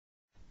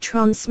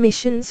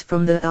transmissions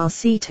from the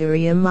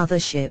Arcturian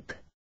mothership.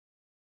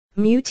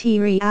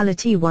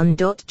 Multi-reality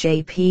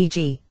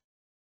 1.jpg.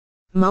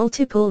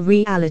 Multiple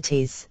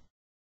realities.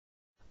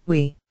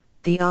 We,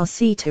 the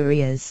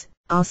Arcturians,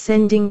 are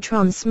sending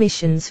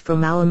transmissions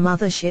from our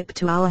mothership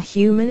to our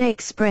human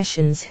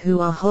expressions who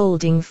are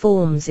holding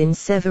forms in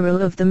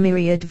several of the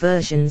myriad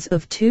versions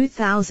of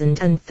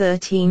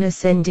 2013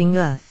 ascending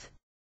Earth.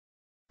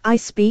 I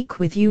speak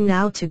with you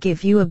now to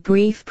give you a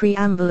brief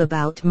preamble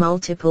about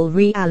multiple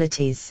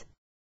realities.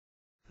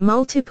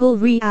 Multiple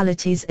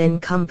realities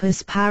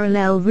encompass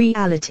parallel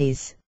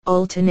realities,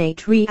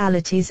 alternate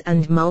realities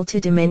and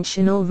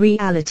multidimensional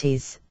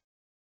realities.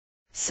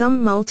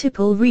 Some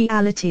multiple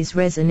realities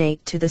resonate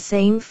to the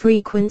same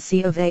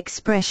frequency of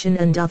expression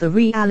and other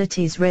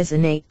realities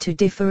resonate to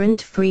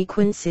different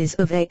frequencies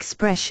of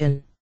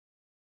expression.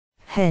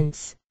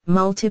 Hence,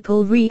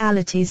 multiple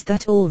realities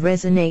that all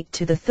resonate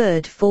to the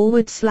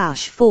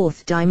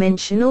third/fourth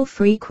dimensional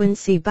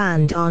frequency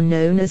band are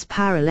known as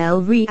parallel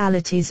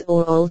realities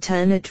or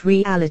alternate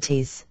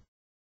realities.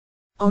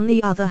 On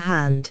the other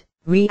hand,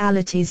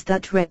 realities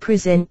that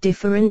represent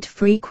different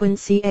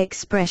frequency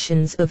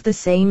expressions of the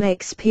same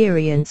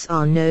experience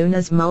are known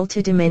as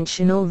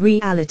multidimensional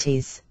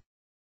realities.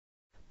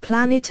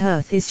 Planet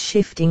Earth is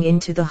shifting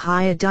into the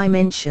higher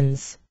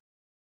dimensions.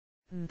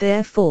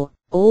 Therefore,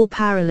 all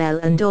parallel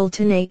and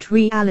alternate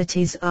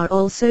realities are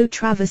also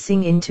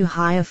traversing into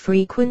higher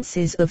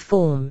frequencies of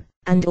form,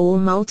 and all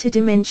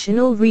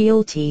multidimensional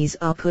realities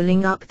are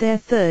pulling up their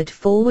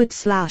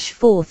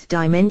third/fourth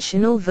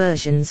dimensional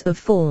versions of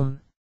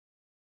form.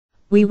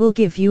 We will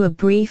give you a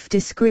brief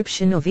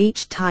description of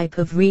each type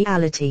of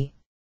reality.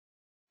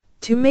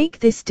 To make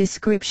this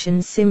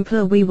description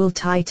simpler, we will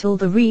title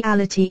the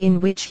reality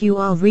in which you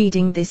are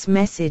reading this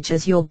message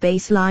as your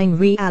baseline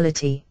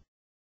reality.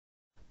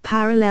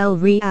 Parallel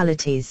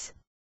realities.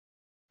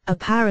 A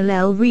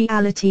parallel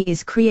reality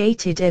is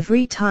created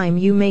every time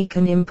you make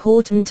an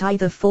important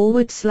either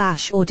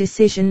forward/or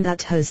decision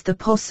that has the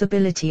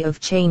possibility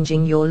of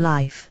changing your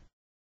life.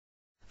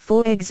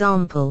 For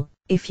example,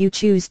 if you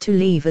choose to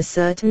leave a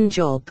certain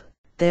job,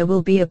 there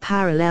will be a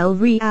parallel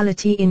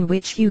reality in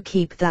which you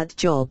keep that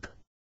job.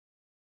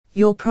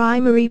 Your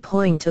primary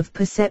point of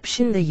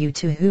perception, the you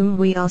to whom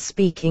we are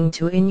speaking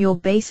to in your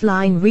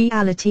baseline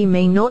reality,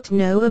 may not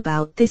know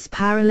about this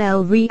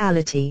parallel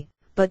reality,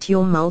 but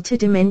your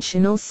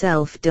multidimensional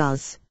self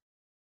does.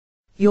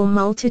 Your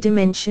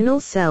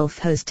multidimensional self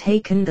has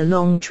taken the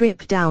long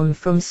trip down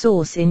from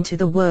source into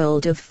the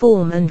world of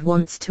form and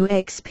wants to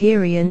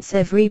experience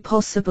every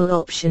possible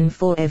option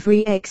for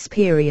every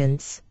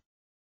experience.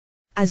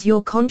 As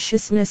your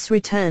consciousness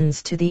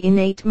returns to the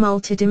innate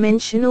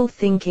multidimensional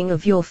thinking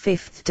of your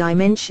fifth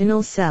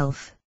dimensional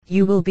self,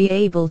 you will be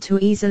able to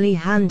easily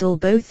handle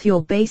both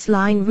your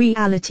baseline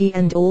reality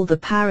and all the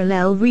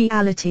parallel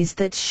realities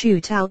that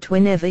shoot out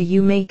whenever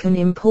you make an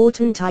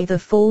important either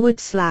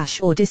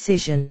forward/or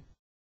decision.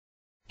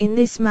 In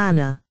this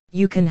manner,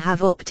 you can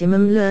have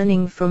optimum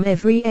learning from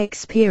every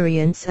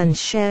experience and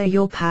share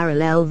your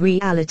parallel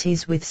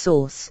realities with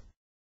Source.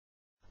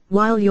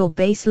 While your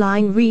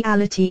baseline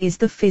reality is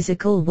the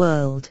physical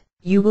world,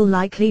 you will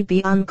likely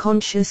be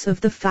unconscious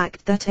of the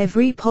fact that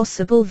every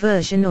possible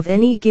version of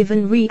any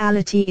given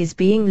reality is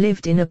being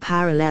lived in a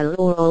parallel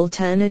or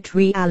alternate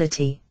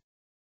reality.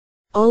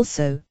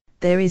 Also,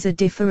 there is a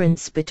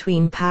difference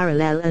between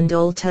parallel and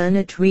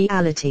alternate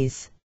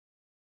realities.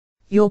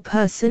 Your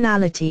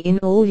personality in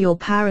all your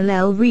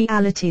parallel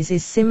realities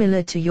is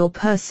similar to your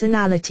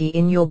personality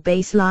in your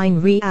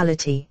baseline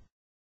reality.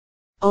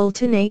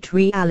 Alternate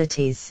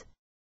realities.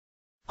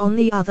 On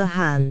the other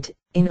hand,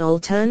 in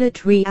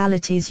alternate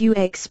realities you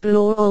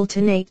explore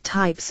alternate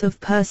types of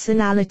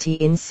personality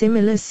in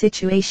similar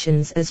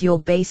situations as your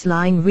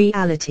baseline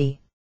reality.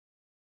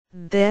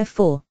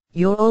 Therefore,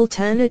 your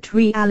alternate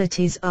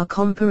realities are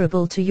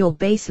comparable to your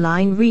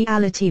baseline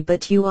reality,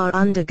 but you are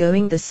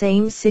undergoing the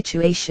same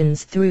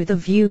situations through the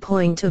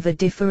viewpoint of a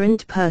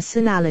different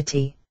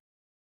personality.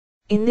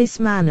 In this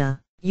manner,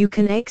 you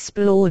can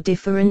explore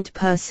different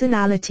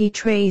personality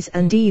traits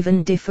and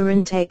even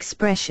different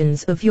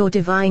expressions of your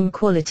divine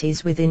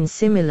qualities within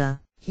similar,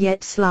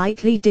 yet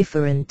slightly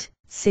different,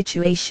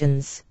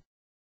 situations.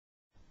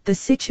 The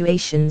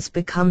situations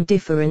become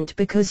different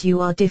because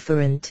you are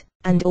different,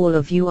 and all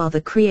of you are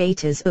the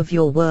creators of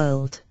your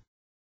world.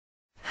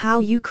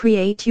 How you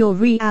create your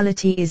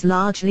reality is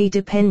largely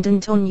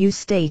dependent on your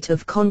state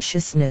of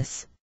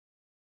consciousness.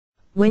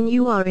 When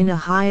you are in a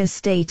higher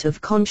state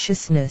of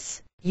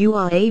consciousness, you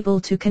are able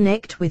to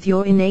connect with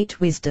your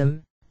innate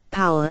wisdom,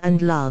 power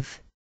and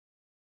love.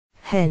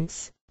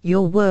 Hence,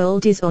 your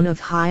world is on of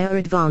higher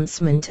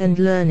advancement and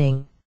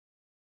learning.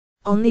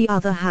 On the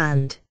other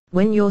hand,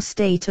 when your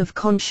state of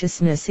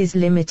consciousness is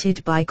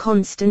limited by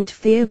constant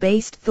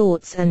fear-based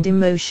thoughts and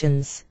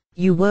emotions,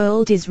 your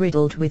world is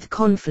riddled with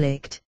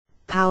conflict,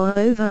 power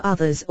over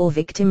others or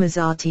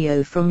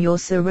victimizatio from your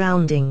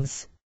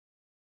surroundings.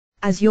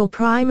 As your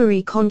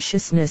primary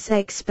consciousness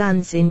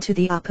expands into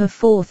the upper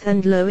fourth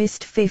and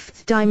lowest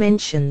fifth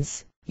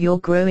dimensions, your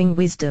growing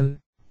wisdom,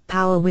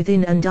 power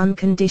within, and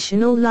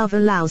unconditional love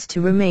allows to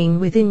remain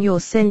within your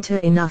center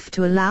enough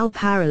to allow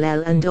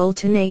parallel and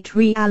alternate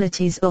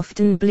realities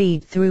often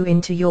bleed through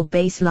into your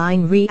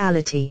baseline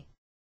reality.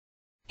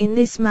 In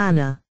this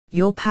manner,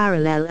 your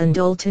parallel and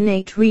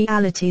alternate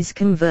realities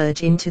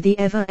converge into the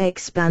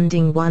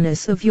ever-expanding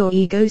oneness of your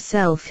ego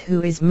self,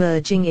 who is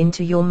merging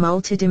into your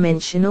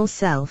multidimensional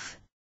self.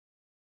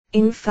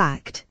 In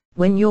fact,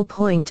 when your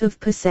point of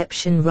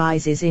perception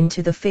rises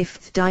into the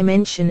fifth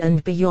dimension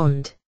and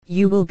beyond,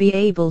 you will be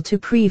able to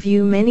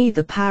preview many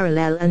the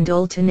parallel and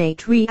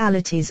alternate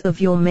realities of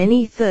your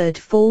many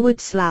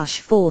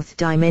third/fourth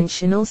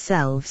dimensional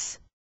selves.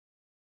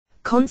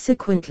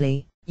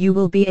 Consequently, you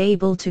will be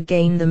able to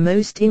gain the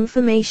most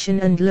information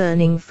and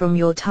learning from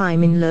your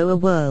time in lower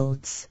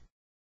worlds.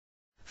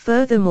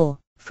 Furthermore,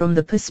 from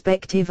the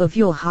perspective of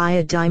your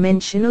higher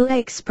dimensional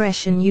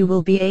expression, you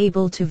will be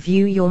able to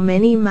view your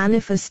many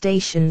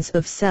manifestations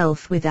of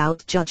self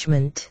without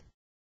judgment.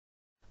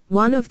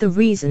 One of the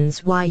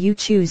reasons why you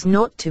choose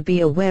not to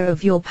be aware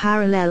of your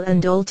parallel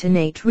and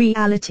alternate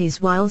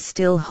realities while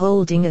still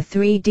holding a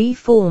 3D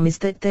form is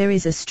that there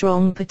is a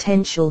strong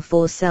potential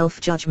for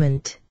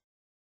self-judgment.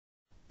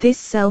 This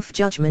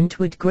self-judgment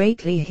would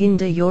greatly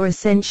hinder your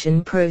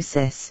ascension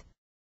process.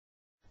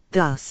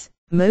 Thus,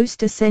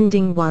 most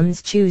ascending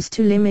ones choose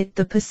to limit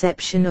the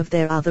perception of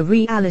their other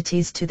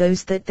realities to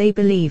those that they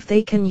believe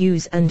they can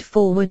use and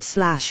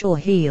or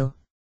heal.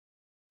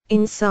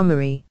 In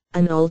summary,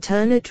 an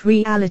alternate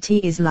reality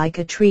is like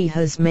a tree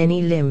has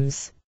many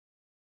limbs.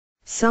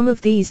 Some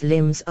of these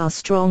limbs are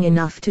strong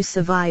enough to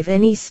survive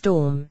any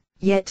storm,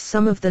 yet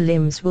some of the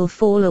limbs will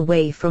fall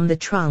away from the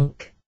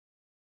trunk.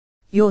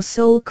 Your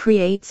soul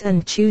creates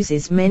and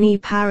chooses many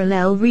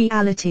parallel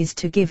realities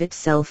to give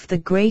itself the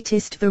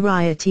greatest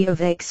variety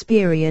of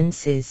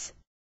experiences.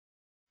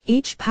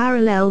 Each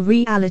parallel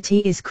reality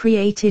is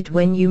created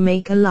when you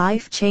make a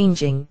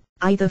life-changing,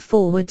 either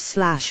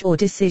or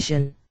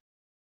decision.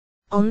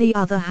 On the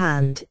other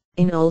hand,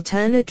 in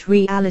alternate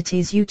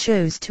realities you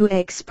chose to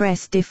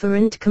express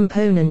different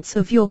components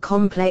of your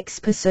complex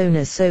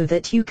persona so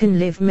that you can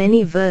live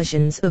many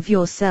versions of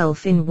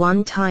yourself in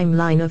one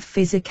timeline of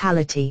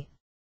physicality.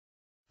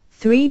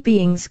 3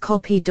 beings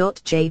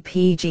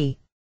copy.jpg.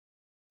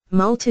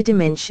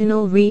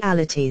 Multidimensional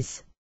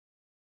realities.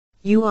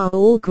 You are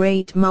all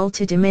great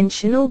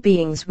multidimensional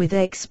beings with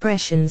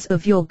expressions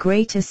of your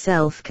greater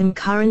self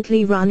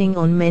concurrently running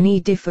on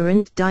many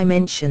different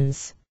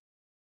dimensions.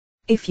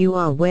 If you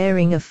are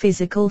wearing a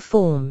physical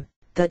form,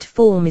 that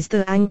form is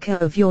the anchor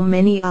of your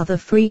many other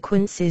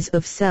frequencies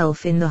of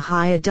self in the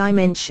higher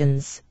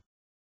dimensions.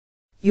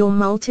 Your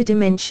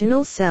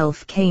multidimensional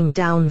self came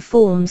down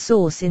form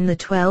source in the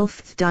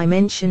 12th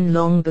dimension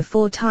long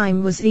before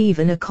time was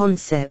even a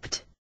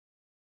concept.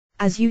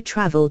 As you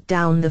traveled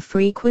down the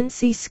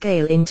frequency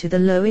scale into the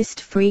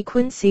lowest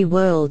frequency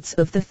worlds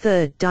of the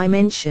 3rd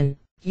dimension,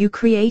 you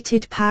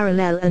created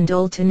parallel and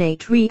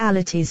alternate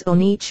realities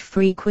on each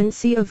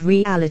frequency of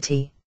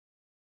reality.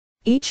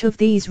 Each of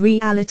these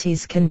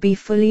realities can be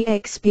fully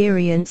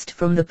experienced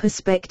from the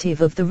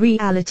perspective of the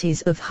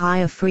realities of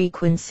higher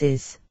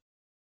frequencies.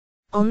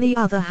 On the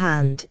other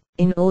hand,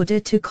 in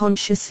order to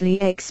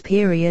consciously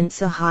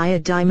experience a higher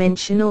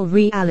dimensional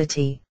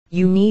reality,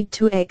 you need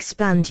to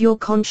expand your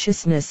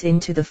consciousness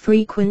into the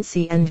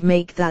frequency and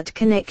make that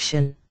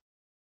connection.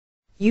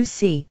 You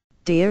see,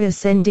 dear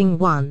Ascending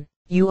One,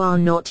 you are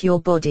not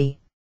your body.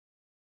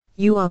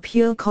 You are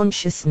pure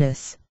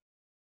consciousness.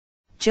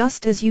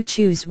 Just as you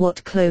choose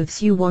what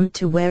clothes you want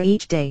to wear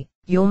each day,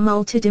 your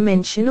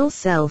multidimensional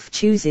self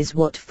chooses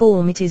what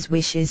form it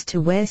wishes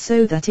to wear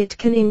so that it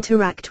can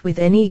interact with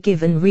any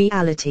given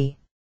reality.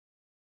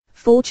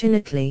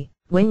 Fortunately,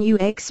 when you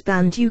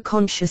expand your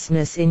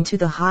consciousness into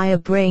the higher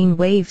brain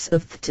waves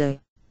of theta,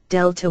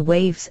 delta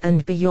waves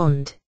and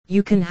beyond,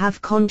 you can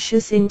have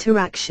conscious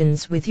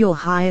interactions with your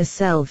higher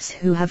selves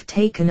who have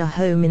taken a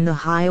home in the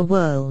higher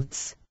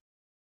worlds.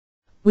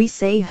 We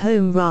say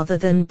home rather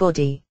than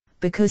body,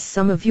 because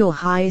some of your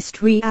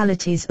highest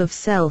realities of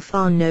self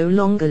are no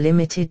longer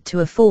limited to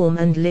a form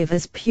and live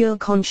as pure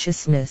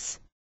consciousness.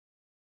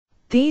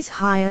 These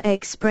higher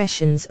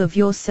expressions of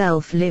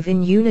yourself live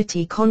in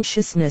unity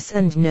consciousness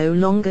and no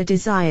longer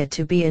desire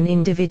to be an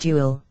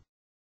individual.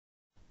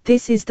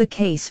 This is the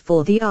case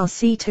for the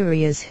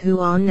Arcturians who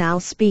are now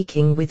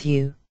speaking with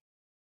you.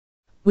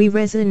 We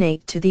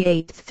resonate to the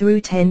 8th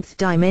through 10th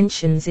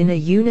dimensions in a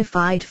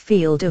unified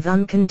field of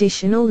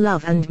unconditional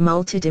love and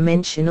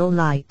multidimensional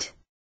light.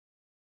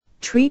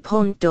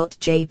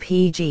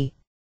 Trepont.jpg.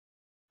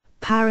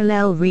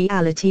 Parallel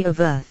reality of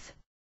Earth.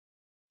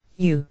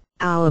 You,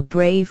 our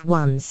brave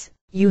ones,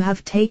 you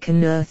have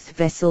taken Earth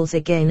vessels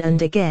again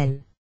and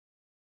again.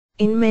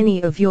 In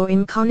many of your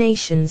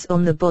incarnations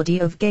on the body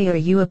of Gaia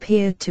you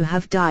appeared to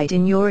have died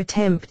in your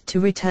attempt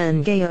to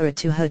return Gaia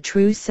to her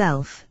true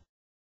self.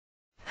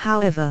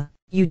 However,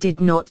 you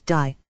did not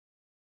die.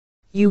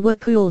 You were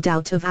pulled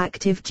out of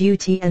active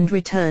duty and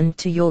returned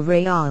to your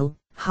real,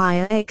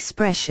 higher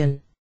expression.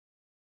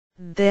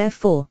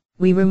 Therefore,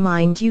 we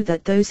remind you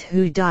that those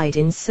who died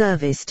in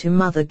service to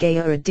Mother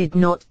Gaia did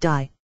not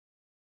die.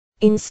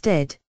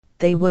 Instead,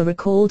 they were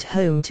recalled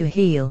home to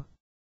heal.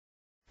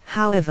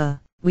 However,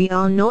 we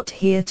are not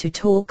here to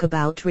talk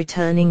about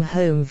returning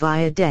home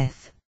via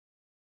death.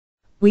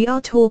 We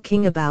are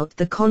talking about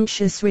the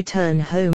conscious return home